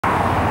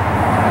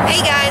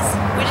Hey guys,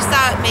 we just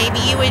thought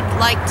maybe you would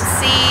like to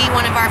see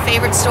one of our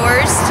favorite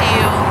stores to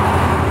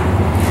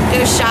go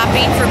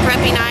shopping for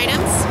prepping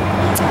items.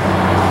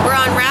 We're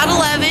on Route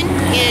 11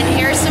 in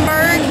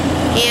Harrisonburg,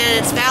 and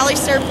it's Valley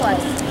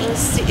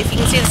Surplus. If you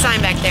can see the sign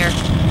back there.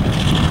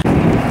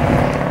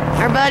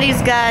 Our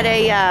buddy's got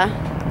a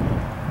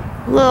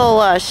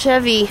little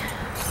Chevy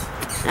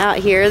out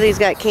here that he's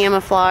got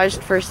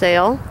camouflaged for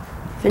sale.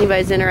 If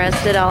anybody's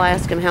interested, I'll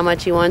ask him how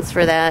much he wants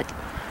for that.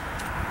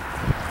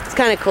 It's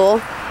kind of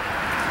cool.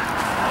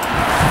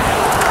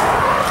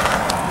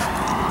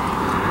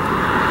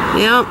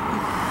 Yep.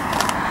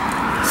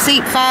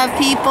 Seat 5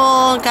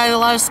 people. Got a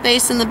lot of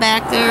space in the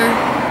back there.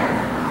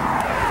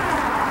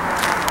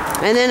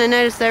 And then I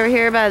noticed over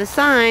here by the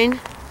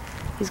sign,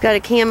 he's got a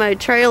camo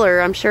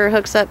trailer. I'm sure it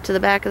hooks up to the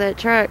back of that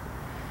truck.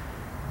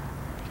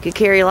 You could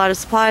carry a lot of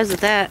supplies with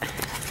that.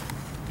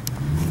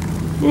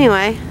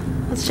 Anyway,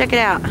 let's check it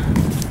out.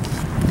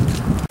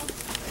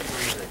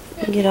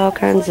 You get all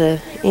kinds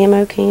of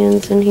ammo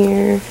cans in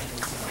here.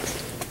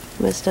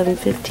 Most of them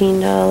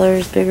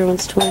 $15. Bigger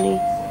ones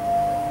 $20.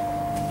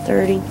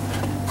 30.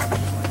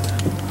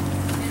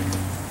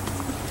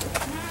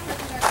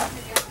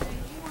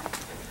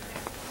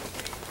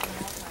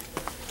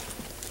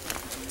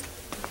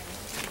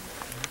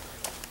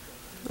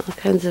 All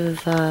kinds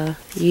of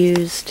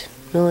used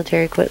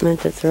military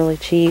equipment that's really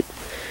cheap.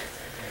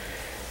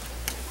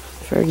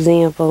 For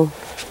example,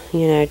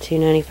 you know,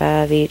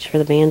 $2.95 each for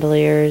the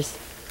bandoliers.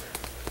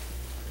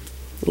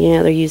 You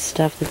know, they're used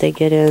stuff that they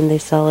get in. They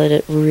sell it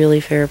at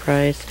really fair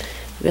price.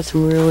 We've got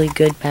some really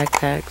good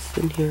backpacks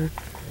in here.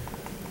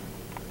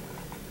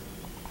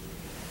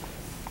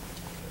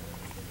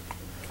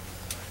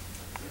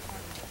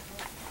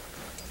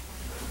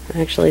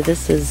 Actually,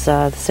 this is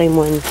the same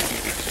one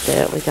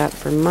that we got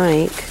for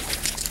Mike.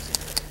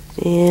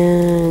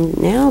 And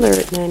now they're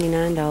at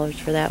 $99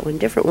 for that one.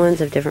 Different ones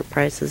have different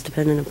prices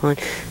depending upon.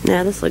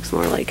 Now this looks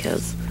more like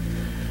his.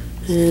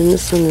 And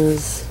this one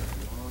is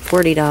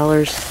 $40.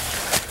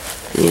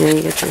 You know,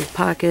 you got your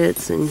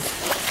pockets and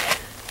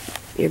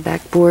your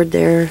backboard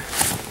there.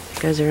 It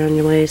goes around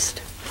your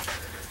waist.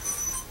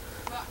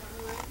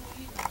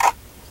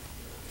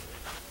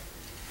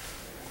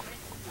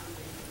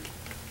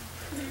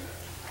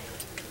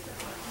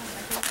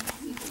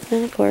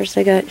 And of course,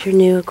 I got your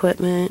new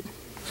equipment.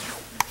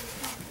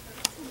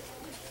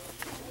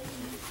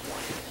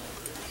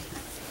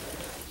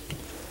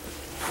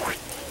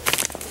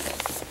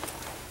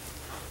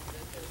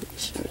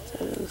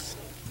 Those.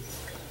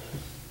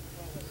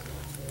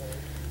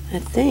 I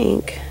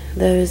think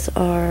those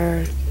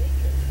are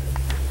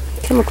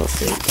chemical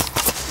suits.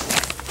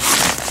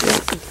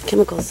 Yep,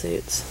 chemical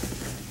suits.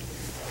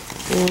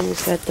 And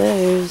we've got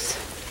those.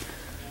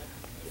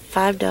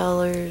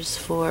 $5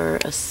 for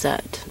a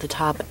set, the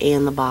top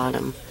and the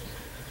bottom.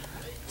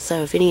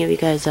 So if any of you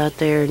guys out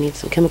there need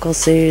some chemical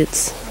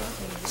suits,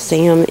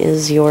 Sam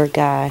is your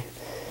guy.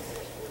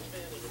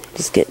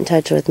 Just get in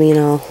touch with me and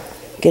I'll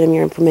get him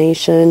your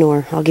information,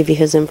 or I'll give you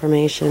his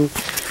information.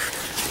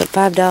 But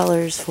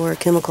 $5 for a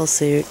chemical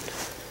suit,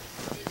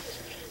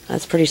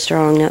 that's pretty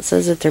strong. Now it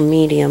says that they're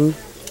medium,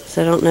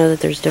 so I don't know that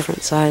there's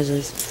different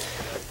sizes.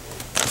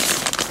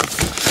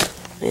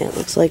 Yeah, it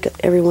looks like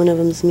every one of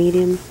them's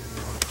medium.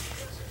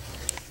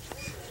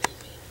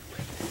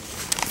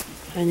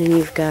 And then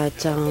you've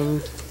got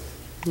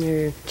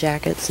your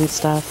jackets and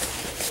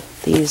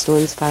stuff. The used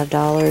ones,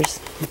 $5.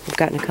 I've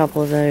gotten a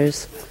couple of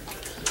those.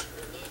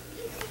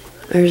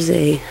 There's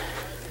a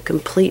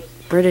complete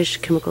British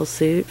chemical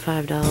suit,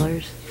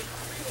 $5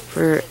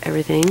 for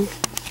everything.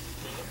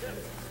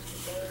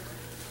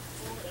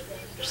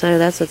 So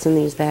that's what's in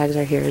these bags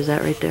right here. Is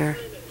that right there?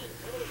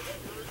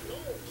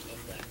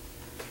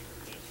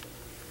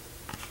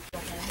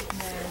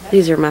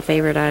 These are my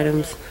favorite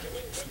items.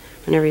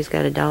 Whenever he's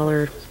got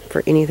 $1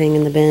 for anything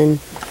in the bin,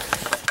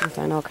 I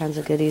find all kinds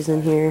of goodies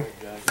in here.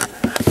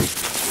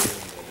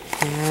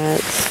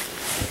 Hats,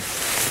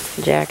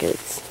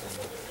 jackets.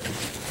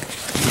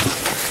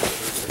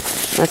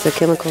 That's a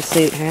chemical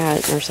suit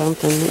hat or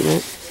something, isn't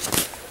it?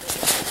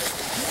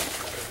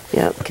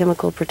 Yep,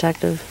 chemical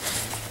protective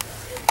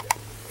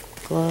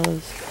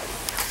gloves.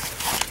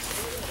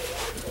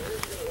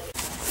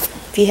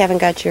 If you haven't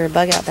got your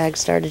bug out bag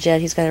started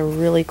yet, he's got a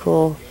really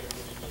cool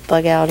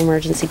bug out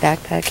emergency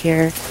backpack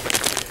here.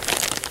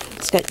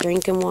 It's got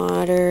drinking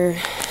water,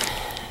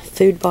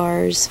 food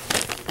bars,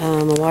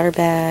 a water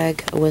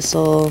bag, a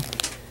whistle,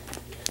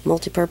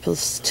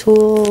 multi-purpose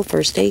tool,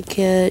 first aid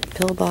kit,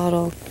 pill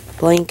bottle,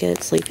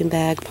 blanket, sleeping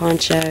bag,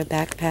 poncho,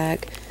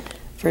 backpack,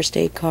 first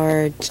aid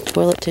card,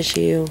 toilet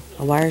tissue,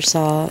 a wire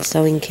saw, a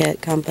sewing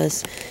kit,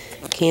 compass,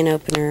 can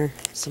opener,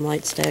 some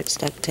light sticks,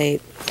 duct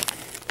tape,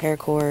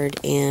 paracord,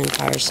 and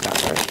fire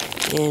starter.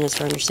 And it's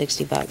for under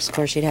 $60. Of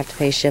course, you'd have to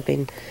pay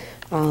shipping.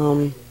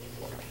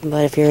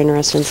 But if you're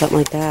interested in something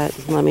like that,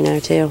 let me know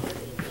too.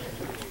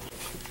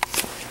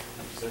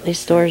 These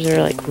stores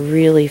are like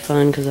really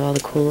fun because of all the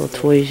cool little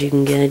toys you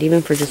can get,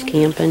 even for just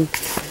camping.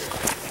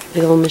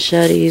 Big old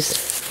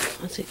machetes.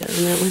 What's it got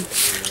in that one?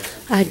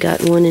 I had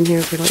gotten one in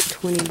here for like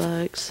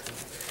 $20.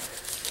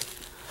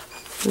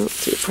 Let's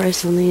see the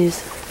price on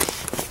these.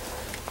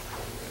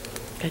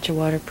 Got your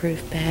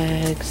waterproof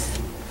bags,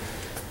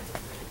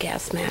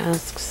 gas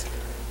masks,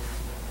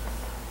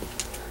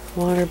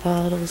 water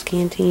bottles,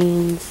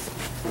 canteens,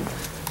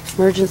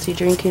 emergency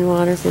drinking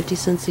water, 50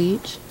 cents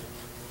each.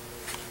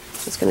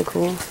 That's kind of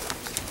cool.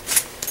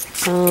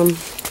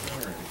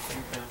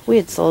 We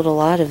had sold a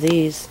lot of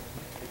these.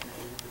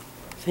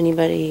 If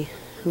anybody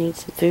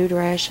needs some food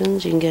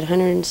rations, you can get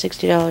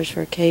 $160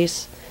 for a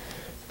case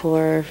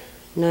or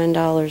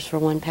 $9 for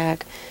one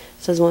pack.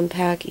 It says one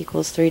pack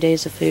equals 3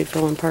 days of food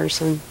for one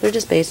person. They're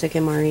just basic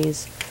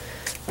MREs.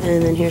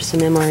 And then here's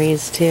some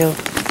MREs too.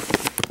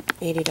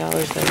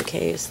 $80 for the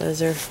case.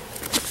 Those are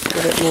a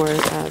little bit more,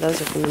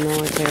 those are from the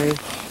military.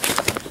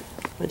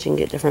 But you can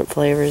get different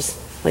flavors.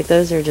 Like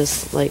those are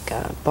just like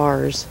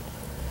bars.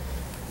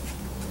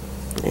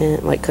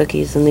 And like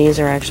cookies. And these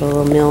are actual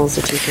little meals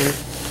that you can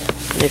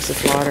mix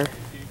with water.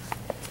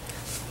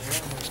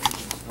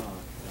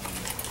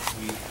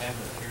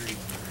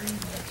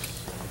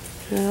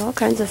 All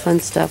kinds of fun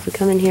stuff. We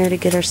come in here to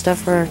get our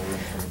stuff for our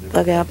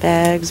bug out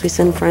bags. We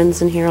send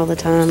friends in here all the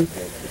time.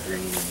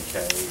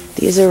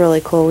 These are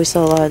really cool. We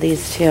sell a lot of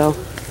these too.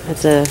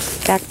 It's a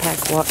backpack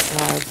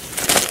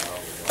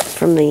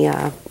from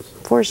the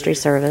Forestry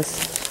Service.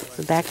 It's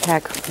a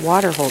backpack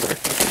water holder.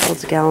 It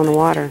holds a gallon of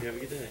water.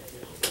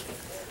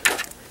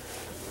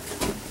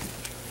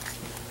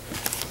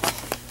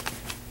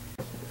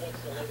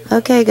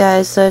 Okay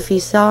guys, so if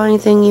you saw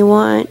anything you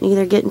want,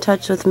 either get in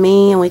touch with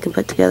me and we can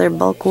put together a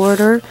bulk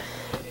order,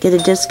 get a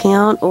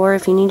discount, or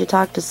if you need to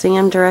talk to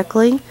Sam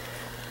directly,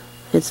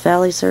 it's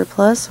Valley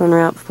Surplus on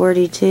Route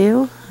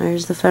 42.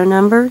 There's the phone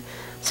number,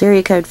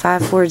 area code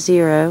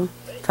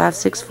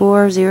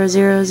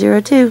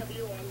 540-564-0002.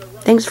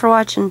 Thanks for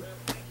watching.